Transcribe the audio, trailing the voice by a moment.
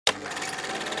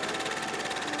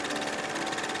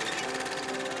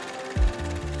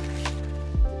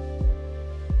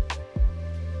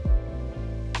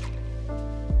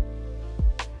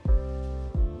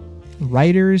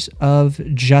Riders of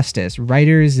Justice.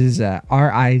 Riders is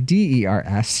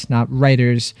Riders, not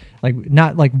writers,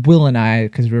 not like Will and I,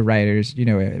 because we're writers. You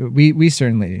know, we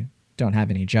certainly don't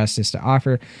have any justice to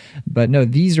offer, but no,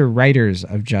 these are Riders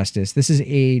of Justice. This is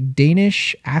a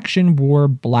Danish action war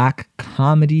black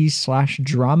comedy /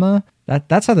 drama.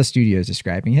 That's how the studio is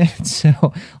describing it. So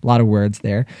a lot of words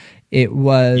there. It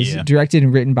was directed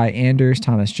and written by Anders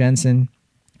Thomas Jensen.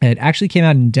 It actually came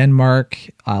out in Denmark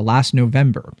last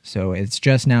November, so it's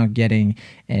just now getting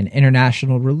an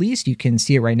international release. You can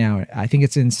see it right now. I think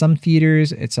it's in some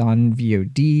theaters. It's on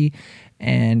VOD,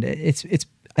 and it's.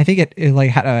 I think it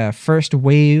like had a first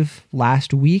wave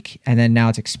last week, and then now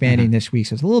it's expanding this week,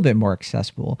 so it's a little bit more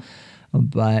accessible.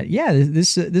 But yeah,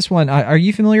 this one. Are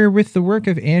you familiar with the work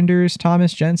of Anders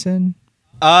Thomas Jensen?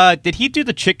 Did he do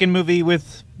the Chicken movie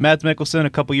with Mads Mikkelsen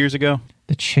a couple years ago?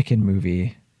 The Chicken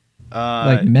movie.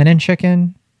 Like Men in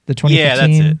Chicken, the 2015. Yeah,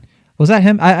 that's it. Was that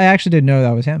him? I actually didn't know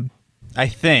that was him. I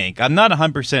think. I'm not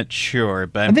 100% sure,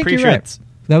 but I'm pretty pretty sure sure right.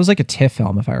 That was like a TIFF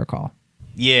film, if I recall.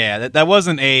 Yeah, that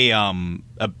wasn't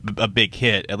a big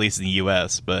hit, at least in the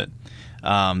U.S., but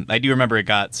I do remember it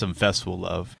got some festival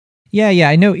love. Yeah,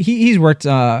 I know he's worked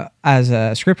as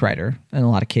a scriptwriter in a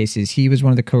lot of cases. He was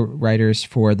one of the co-writers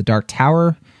for The Dark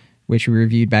Tower, which we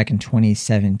reviewed back in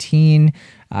 2017.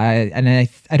 And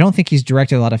I don't think he's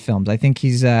directed a lot of films. I think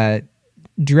he's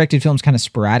directed films kind of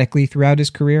sporadically throughout his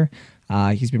career.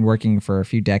 He's been working for a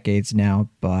few decades now,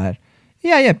 but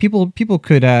yeah. People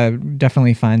could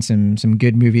definitely find some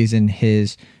good movies in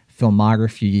his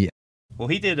filmography. Well,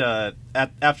 he did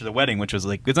After the Wedding, which was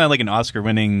like, it's not like an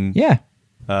Oscar-winning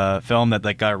film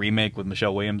that got a remake with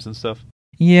Michelle Williams and stuff.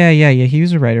 Yeah. He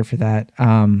was a writer for that.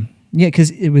 Yeah, because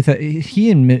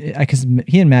he and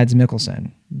Mads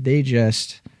Mikkelsen, they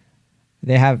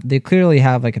clearly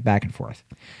have like a back and forth.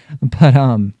 But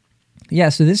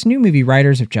so this new movie,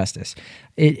 Riders of Justice,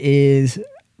 it is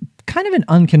kind of an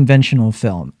unconventional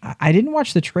film. I didn't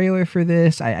watch the trailer for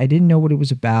this. I didn't know what it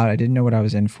was about. I didn't know what I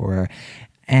was in for,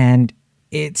 and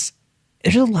there's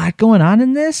a lot going on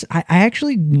in this. I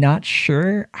actually not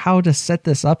sure how to set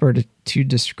this up or to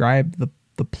describe the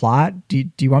plot. Do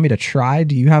you want me to try?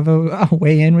 Do you have a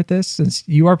way in with this, since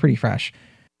you are pretty fresh?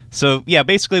 So yeah,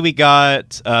 basically we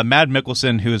got Mads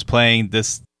Mikkelsen, who is playing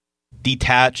this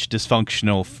detached,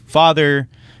 dysfunctional father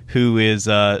who is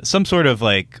some sort of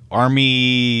like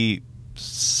army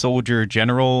soldier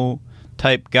general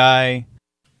type guy.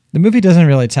 The movie doesn't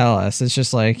really tell us. It's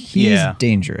just like he's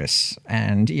dangerous,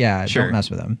 and don't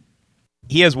mess with him.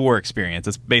 He has war experience.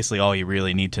 That's basically all you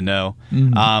really need to know.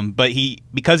 Mm-hmm. But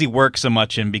because he works so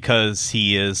much and because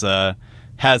he is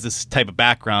has this type of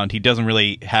background, he doesn't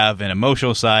really have an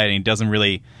emotional side, and he doesn't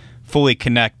really fully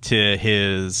connect to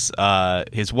his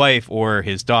wife or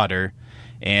his daughter.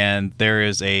 And there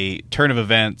is a turn of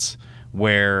events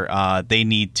where they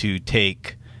need to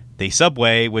take the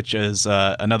subway, which is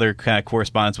another kind of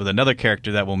corresponds with another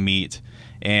character that we'll meet,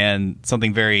 and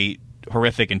something very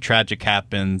horrific and tragic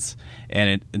happens,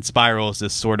 and it spirals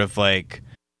this sort of like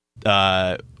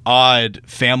odd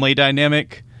family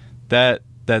dynamic that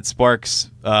sparks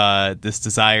this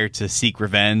desire to seek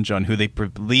revenge on who they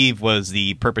believe was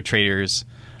the perpetrators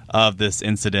of this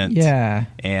incident. Yeah,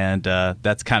 and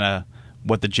that's kind of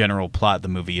what the general plot of the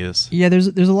movie is. Yeah, there's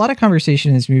a lot of conversation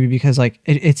in this movie because like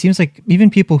it seems like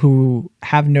even people who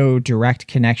have no direct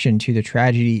connection to the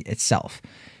tragedy itself,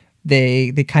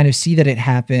 they kind of see that it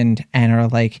happened and are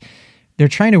like, they're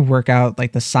trying to work out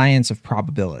like the science of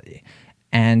probability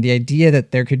and the idea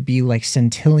that there could be like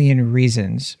centillion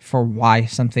reasons for why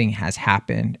something has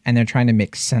happened, and they're trying to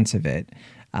make sense of it.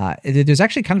 There's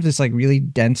actually kind of this like really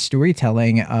dense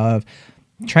storytelling of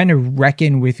trying to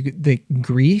reckon with the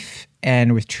grief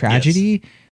and with tragedy.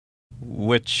 Yes.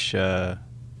 Which, a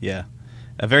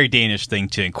very Danish thing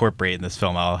to incorporate in this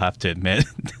film, I'll have to admit.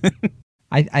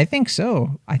 I think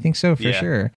so. I think so for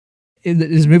sure.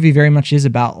 This movie very much is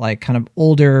about like kind of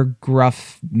older,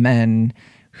 gruff men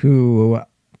who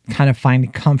kind of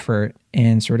find comfort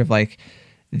in sort of like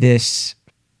this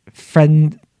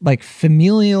like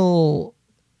familial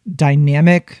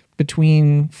dynamic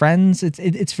between friends.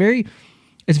 It's very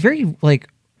like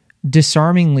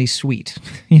disarmingly sweet,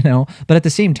 you know, but at the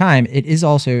same time, it is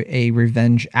also a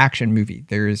revenge action movie.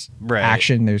 There's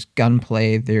action, there's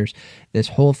gunplay, there's this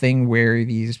whole thing where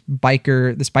this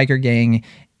biker gang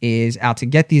is out to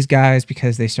get these guys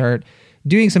because they start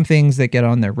doing some things that get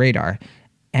on their radar.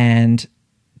 And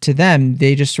to them,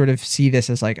 they just sort of see this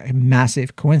as like a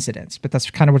massive coincidence, but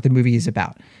that's kind of what the movie is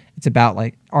about. It's about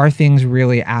like, are things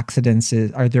really accidents?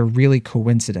 Are there really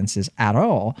coincidences at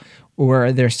all? Or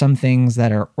are there some things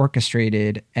that are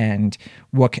orchestrated, and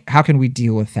how can we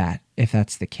deal with that if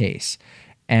that's the case.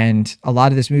 And a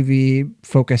lot of this movie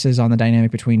focuses on the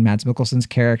dynamic between Mads Mikkelsen's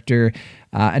character,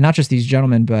 and not just these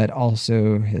gentlemen, but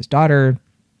also his daughter,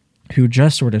 who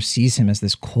just sort of sees him as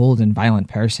this cold and violent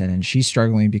person. And she's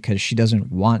struggling because she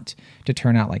doesn't want to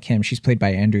turn out like him. She's played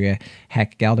by Andrea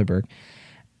Heck Galderberg.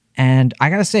 And I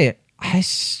got to say, I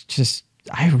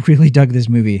really dug this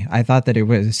movie. I thought that it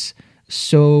was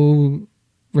so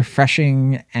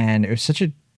refreshing, and it was such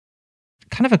a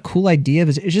kind of a cool idea.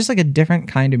 It's just like a different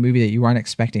kind of movie that you aren't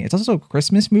expecting. It's also a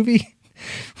Christmas movie.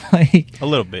 Like a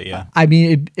little bit, yeah. I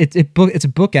mean, it's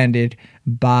bookended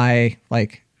by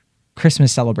like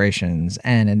Christmas celebrations,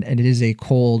 and it is a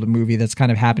cold movie that's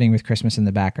kind of happening with Christmas in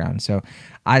the background. So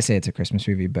I say it's a Christmas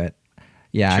movie, but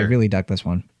yeah, sure. I really dug this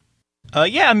one.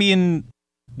 Yeah, I mean,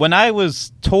 when I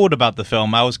was told about the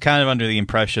film, I was kind of under the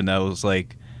impression that it was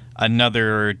like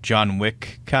another John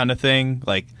Wick kind of thing.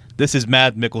 Like, this is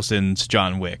Mads Mikkelsen's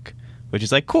John Wick, which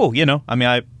is like cool, you know. I mean,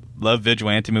 I love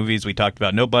vigilante movies. We talked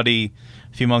about Nobody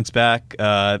a few months back.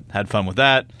 Had fun with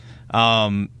that.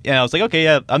 And I was like, okay,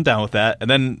 yeah, I'm down with that. And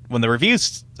then when the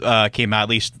reviews came out, at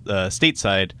least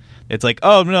stateside, it's like,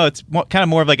 oh no, it's kind of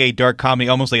more of like a dark comedy,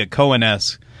 almost like a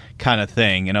Coen-esque kind of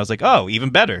thing. And I was like, oh, even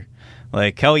better.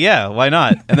 Like, hell yeah, why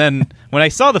not? And then when I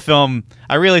saw the film,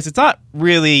 I realized it's not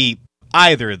really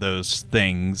either of those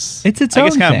things. It's its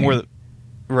own thing. Kind of more,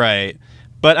 right.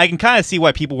 But I can kind of see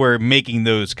why people were making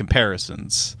those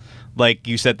comparisons. Like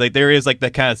you said, like there is like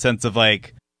that kind of sense of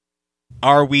like,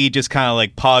 are we just kind of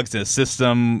like pogs in a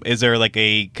system? Is there like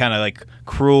a kind of like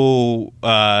cruel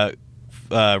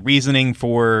reasoning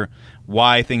for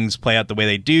why things play out the way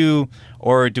they do?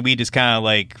 Or do we just kind of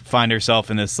like find ourselves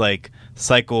in this like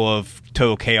cycle of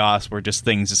total chaos where just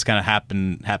things just kind of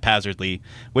happen haphazardly,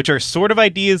 which are sort of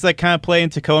ideas that kind of play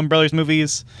into Coen Brothers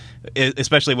movies,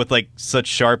 especially with like such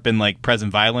sharp and like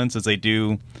present violence as they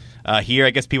do here. I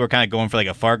guess people are kind of going for like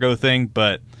a Fargo thing,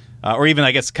 but or even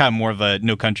I guess kind of more of a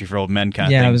No Country for Old Men kind of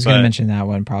thing. Yeah, I was going to mention that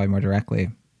one probably more directly.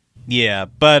 Yeah,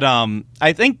 but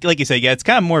I think like you said, yeah, it's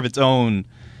kind of more of its own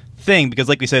thing because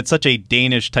like we said, it's such a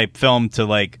Danish type film to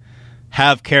like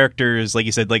have characters like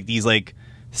you said, like these like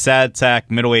sad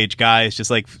sack middle-aged guys just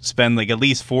like spend like at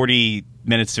least 40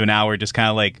 minutes to an hour just kind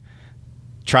of like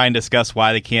try and discuss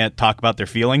why they can't talk about their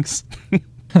feelings.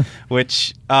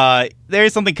 Which there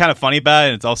is something kind of funny about it,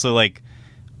 and it's also like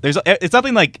it's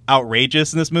nothing like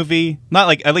outrageous in this movie, not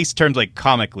like at least in terms like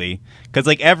comically, because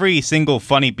like every single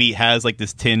funny beat has like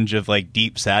this tinge of like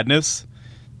deep sadness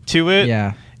to it.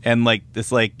 Yeah. And like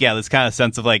this like yeah, this kind of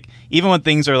sense of like even when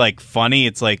things are like funny,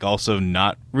 it's like also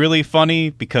not really funny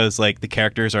because like the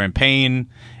characters are in pain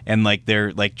and like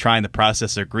they're like trying to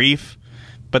process their grief,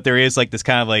 but there is like this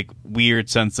kind of like weird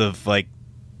sense of like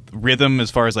rhythm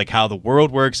as far as like how the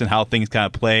world works and how things kind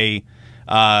of play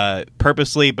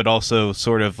purposely but also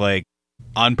sort of like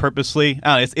unpurposely.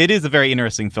 I don't know, it is a very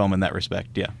interesting film in that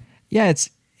respect. Yeah,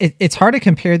 it's hard to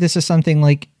compare this to something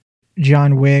like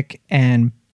John Wick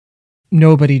and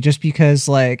Nobody, just because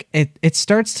like it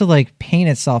starts to like paint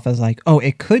itself as like, oh,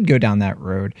 it could go down that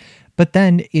road, but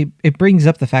then it brings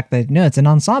up the fact that no, it's an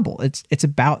ensemble. It's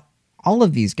about all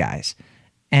of these guys,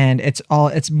 and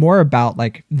it's more about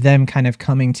like them kind of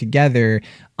coming together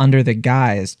under the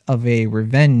guise of a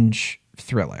revenge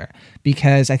thriller,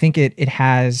 because I think it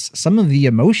has some of the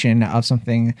emotion of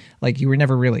something like You Were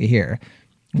Never Really Here,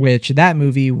 which that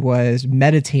movie was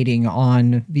meditating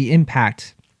on the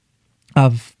impact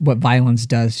of what violence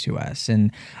does to us.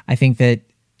 And I think that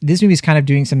this movie is kind of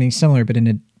doing something similar, but in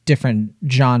a different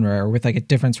genre or with like a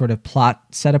different sort of plot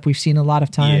setup we've seen a lot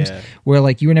of times, where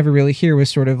like You Were Never Really Here was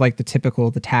sort of like the typical,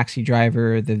 the taxi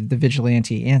driver, the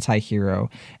vigilante anti-hero,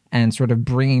 and sort of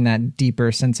bringing that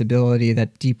deeper sensibility,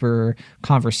 that deeper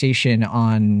conversation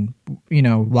on, you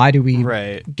know, why do we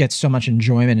get so much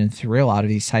enjoyment and thrill out of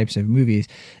these types of movies?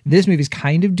 This movie's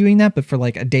kind of doing that, but for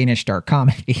like a Danish dark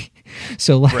comedy.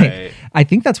 So like, I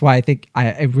think that's why I think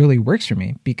it really works for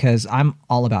me, because I'm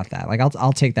all about that. Like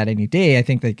I'll take that any day. I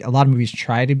think that a lot of movies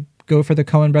try to go for the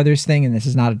Coen Brothers thing, and this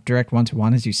is not a direct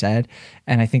one-to-one, as you said.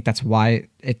 And I think that's why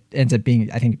it ends up being,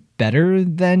 I think, better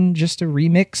than just a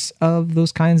remix of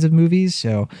those kinds of movies.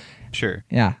 So sure.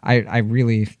 Yeah, I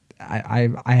really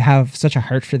have such a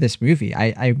heart for this movie.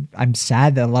 I'm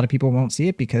sad that a lot of people won't see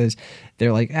it because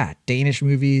they're like, Danish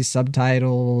movies,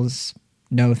 subtitles,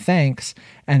 no thanks.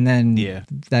 And then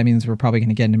that means we're probably going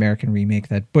to get an American remake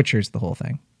that butchers the whole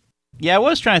thing. Yeah, I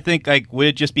was trying to think, like, would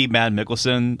it just be Mads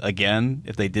Mikkelsen again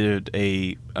if they did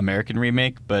a American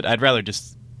remake? But I'd rather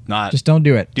just not. Just don't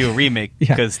do it. Do a remake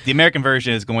because the American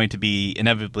version is going to be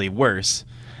inevitably worse.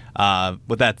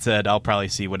 With that said, I'll probably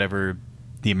see whatever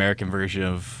the American version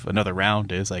of Another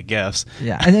Round is, I guess.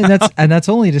 Yeah, and that's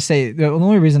only to say the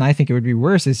only reason I think it would be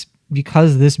worse is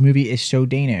because this movie is so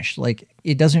Danish. Like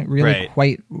it doesn't really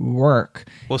quite work.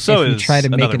 Well, so if you is try to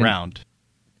make Another it Round.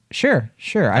 Sure.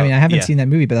 I mean, I haven't yeah. seen that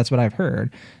movie, but that's what I've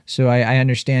heard. So I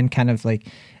understand kind of like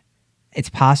it's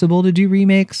possible to do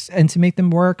remakes and to make them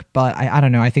work, but I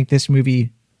don't know. I think this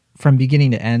movie, from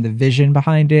beginning to end, the vision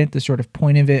behind it, the sort of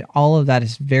point of it, all of that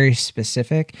is very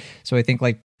specific. So I think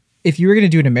like if you were going to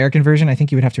do an American version, I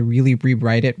think you would have to really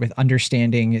rewrite it with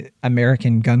understanding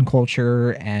American gun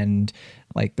culture and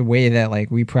like the way that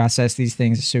like we process these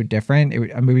things is so different.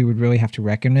 A movie would really have to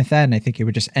reckon with that. And I think it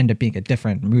would just end up being a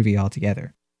different movie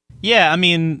altogether. Yeah, I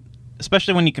mean,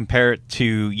 especially when you compare it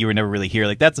to You Were Never Really Here,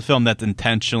 like that's a film that's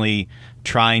intentionally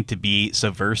trying to be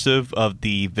subversive of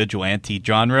the vigilante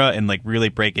genre and like really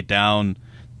break it down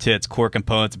to its core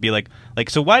components and be like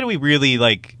so why do we really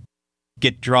like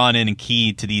get drawn in and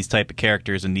keyed to these type of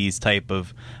characters and these type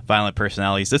of violent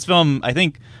personalities? This film, I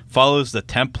think, follows the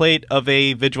template of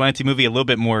a vigilante movie a little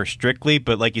bit more strictly,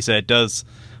 but like you said, it does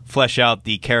flesh out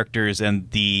the characters and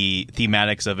the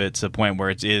thematics of it to the point where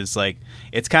it is like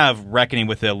it's kind of reckoning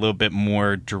with it a little bit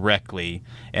more directly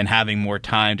and having more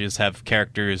time to just have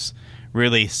characters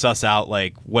really suss out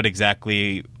like what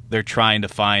exactly they're trying to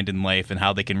find in life and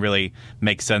how they can really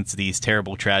make sense of these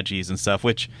terrible tragedies and stuff,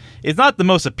 which is not the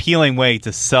most appealing way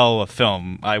to sell a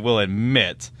film, I will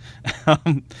admit.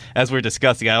 As we're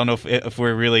discussing, I don't know if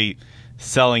we're really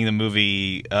selling the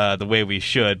movie the way we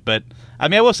should, but I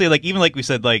mean, I will say, like, even like we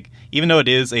said, like, even though it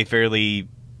is a fairly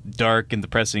dark and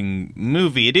depressing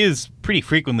movie, it is pretty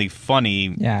frequently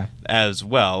funny as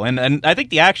well. And I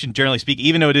think the action, generally speaking,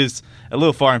 even though it is a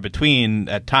little far in between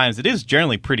at times, it is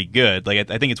generally pretty good. Like,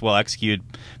 I think it's well executed,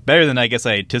 better than I guess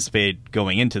I anticipated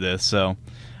going into this. So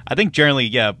I think generally,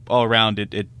 yeah, all around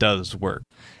it does work.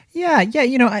 Yeah,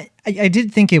 you know, I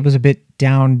did think it was a bit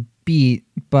downbeat,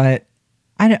 but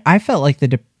I felt like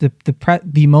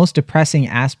the most depressing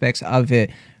aspects of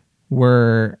it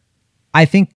were, I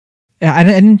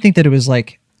didn't think that it was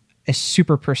like a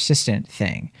super persistent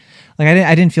thing. Like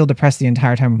I didn't feel depressed the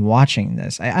entire time watching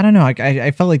this. I don't know.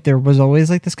 I felt like there was always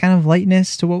like this kind of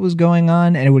lightness to what was going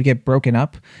on, and it would get broken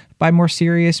up by more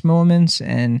serious moments.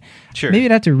 And maybe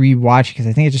I'd have to rewatch because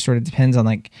I think it just sort of depends on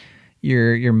like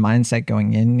your mindset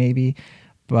going in, maybe.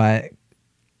 But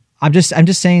I'm just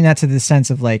saying that to the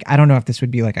sense of like I don't know if this would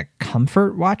be like a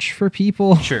comfort watch for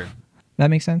people. Sure,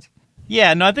 that makes sense.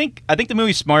 Yeah, no, I think the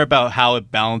movie's smart about how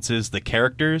it balances the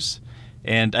characters,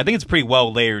 and I think it's a pretty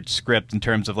well layered script in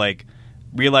terms of like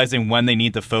realizing when they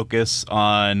need to focus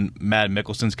on Mads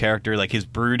Mikkelsen's character, like his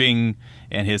brooding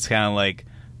and his kind of like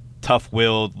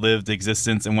tough-willed lived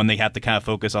existence, and when they have to kind of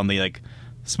focus on the like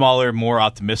smaller, more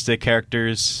optimistic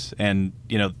characters, and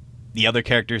you know the other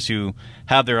characters who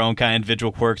have their own kind of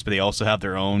individual quirks, but they also have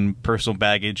their own personal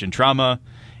baggage and trauma.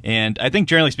 And I think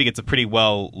generally speaking, it's a pretty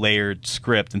well layered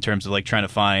script in terms of like trying to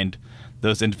find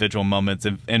those individual moments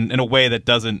and in a way that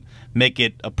doesn't make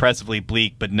it oppressively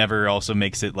bleak, but never also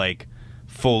makes it like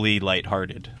fully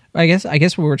lighthearted. I guess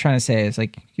what we're trying to say is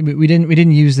like we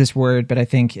didn't use this word, but I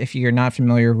think if you're not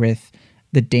familiar with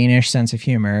the Danish sense of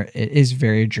humor, it is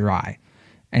very dry,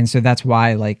 and so that's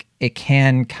why like it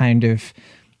can kind of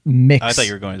mix. I thought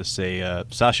you were going to say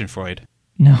Schadenfreude.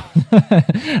 No,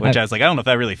 which I was like, I don't know if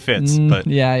that really fits, but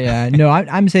yeah. No,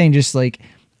 I'm saying just like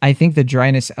I think the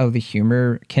dryness of the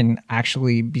humor can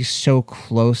actually be so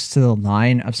close to the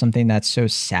line of something that's so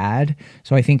sad.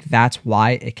 So I think that's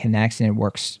why it connects and it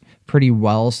works pretty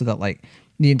well. So that like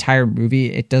the entire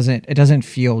movie, it doesn't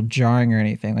feel jarring or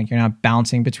anything. Like you're not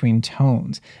bouncing between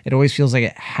tones. It always feels like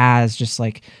it has just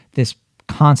like this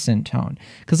constant tone.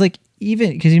 Because like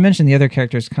even because you mentioned the other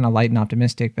characters kind of light and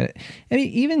optimistic, but I mean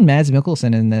even Mads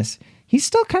Mikkelsen in this, he's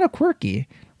still kind of quirky.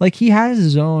 Like he has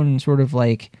his own sort of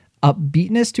like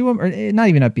upbeatness to him, or not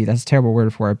even upbeat. That's a terrible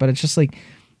word for it, but it's just like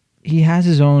he has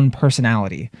his own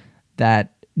personality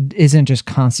that isn't just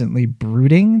constantly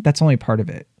brooding. That's only part of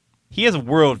it. He has a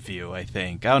worldview, I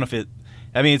think. I don't know if it.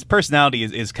 I mean, his personality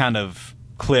is kind of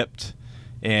clipped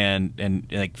and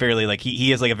like fairly like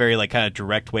he has like a very like kind of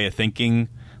direct way of thinking.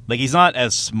 Like he's not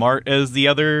as smart as the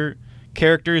other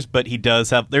characters, but he does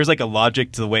have. There's like a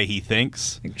logic to the way he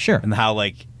thinks. Sure. And how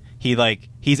like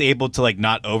he's able to like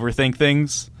not overthink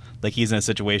things. Like he's in a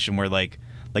situation where like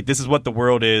this is what the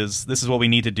world is. This is what we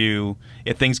need to do.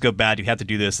 If things go bad, you have to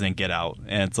do this and then get out.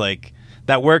 And it's like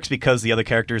that works because the other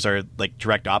characters are like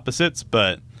direct opposites.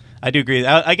 But I do agree.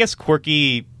 I guess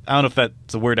quirky. I don't know if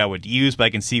that's a word I would use, but I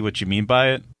can see what you mean by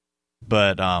it.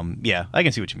 But yeah, I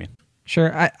can see what you mean.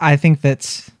 Sure. I think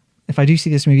that's if I do see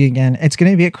this movie again, it's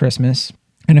going to be at Christmas.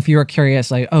 And if you were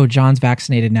curious, like, oh, John's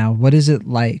vaccinated now, what is it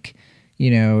like?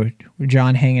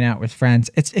 John hanging out with friends.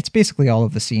 It's basically all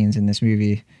of the scenes in this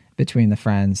movie between the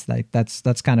friends. Like that's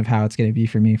kind of how it's going to be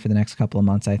for me for the next couple of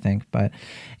months, I think. But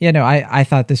I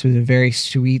thought this was a very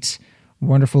sweet,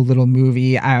 wonderful little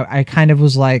movie. I kind of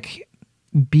was like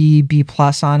B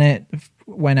plus on it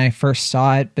when I first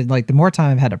saw it, but like the more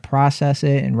time I've had to process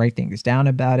it and write things down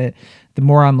about it, the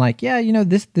more I'm like, yeah,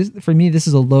 this for me, this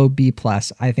is a low B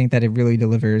plus. I think that it really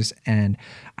delivers, and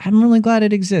I'm really glad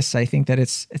it exists. I think that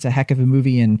it's a heck of a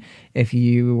movie, and if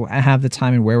you have the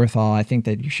time and wherewithal, I think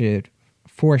that you should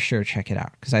for sure check it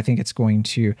out, because I think it's going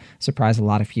to surprise a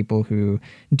lot of people who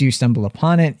do stumble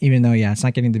upon it, even though, yeah, it's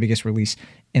not getting the biggest release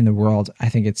in the world. I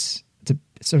think it's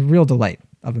a real delight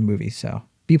of a movie. So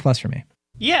B plus for me.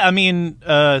 Yeah, I mean,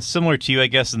 similar to you, I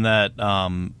guess, in that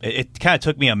it kind of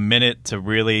took me a minute to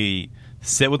really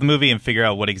sit with the movie and figure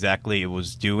out what exactly it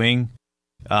was doing.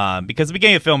 Because at the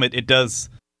beginning of the film, it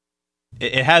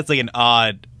has like an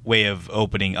odd way of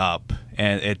opening up,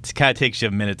 and it kind of takes you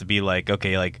a minute to be like,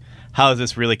 okay, like how is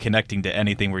this really connecting to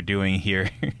anything we're doing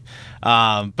here?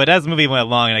 But as the movie went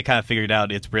along, and I kind of figured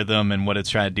out its rhythm and what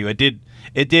it's trying to do, it did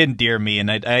endear me,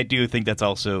 and I do think that's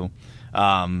also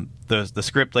the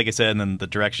script, like I said, and then the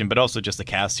direction, but also just the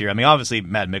cast here. I mean, obviously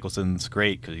Matt Mikkelsen's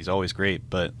great because he's always great,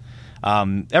 but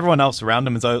everyone else around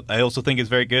him I also think is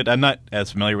very good. I'm not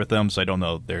as familiar with them, so I don't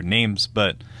know their names,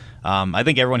 but I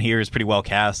think everyone here is pretty well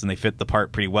cast and they fit the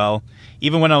part pretty well.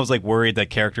 Even when I was like worried that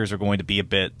characters are going to be a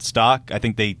bit stock, I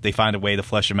think they find a way to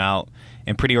flesh them out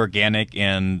in pretty organic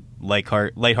and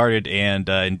lighthearted and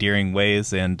endearing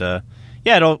ways, and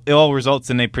yeah, it all results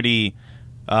in a pretty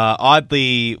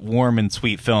oddly warm and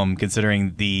sweet film,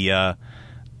 considering the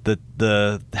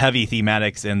heavy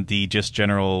thematics and the just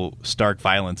general stark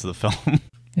violence of the film.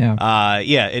 Yeah.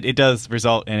 It does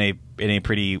result in a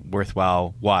pretty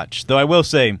worthwhile watch. Though I will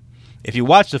say, if you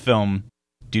watch the film,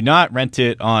 do not rent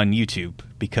it on YouTube,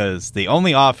 because they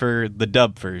only offer the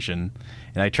dub version.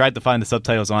 And I tried to find the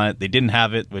subtitles on it. They didn't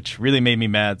have it, which really made me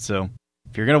mad. So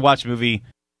if you're going to watch a movie,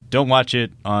 don't watch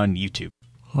it on YouTube.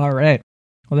 All right.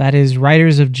 Well, that is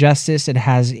Riders of Justice. It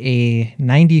has a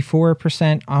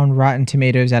 94% on Rotten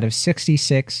Tomatoes out of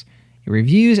 66. It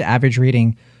reviews average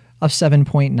rating of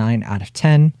 7.9 out of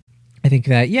 10. I think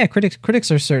that, yeah,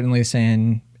 critics are certainly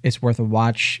saying it's worth a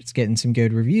watch. It's getting some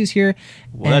good reviews here.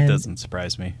 Well, that doesn't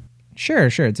surprise me. Sure.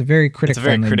 It's a very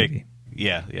critic-friendly movie.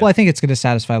 Yeah. Well, I think it's going to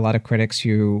satisfy a lot of critics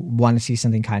who want to see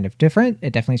something kind of different.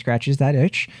 It definitely scratches that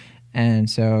itch. And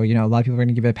so, a lot of people are going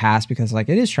to give it a pass because, like,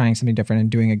 it is trying something different and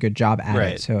doing a good job at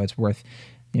it. So it's worth,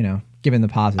 giving the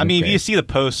positive. I mean, grade. if you see the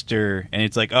poster and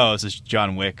it's like, oh, this is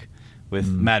John Wick with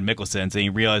Matt Mikkelsen, and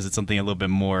you realize it's something a little bit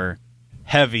more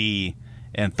heavy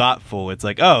and thoughtful, it's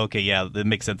like, oh, okay, yeah, it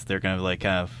makes sense. They're going to like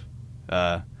kind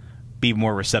of be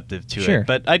more receptive to it.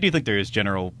 But I do think there is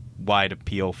general wide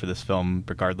appeal for this film,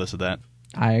 regardless of that.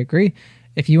 I agree.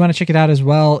 If you want to check it out as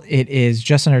well, it is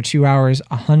just under 2 hours,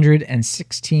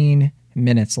 116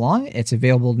 minutes long. It's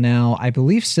available now, I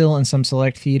believe, still in some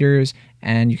select theaters,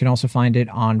 and you can also find it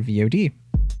on VOD.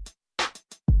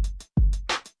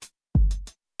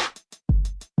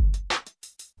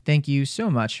 Thank you so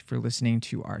much for listening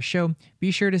to our show.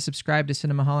 Be sure to subscribe to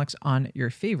Cinemaholics on your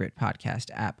favorite podcast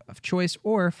app of choice,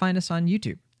 or find us on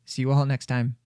YouTube. See you all next time.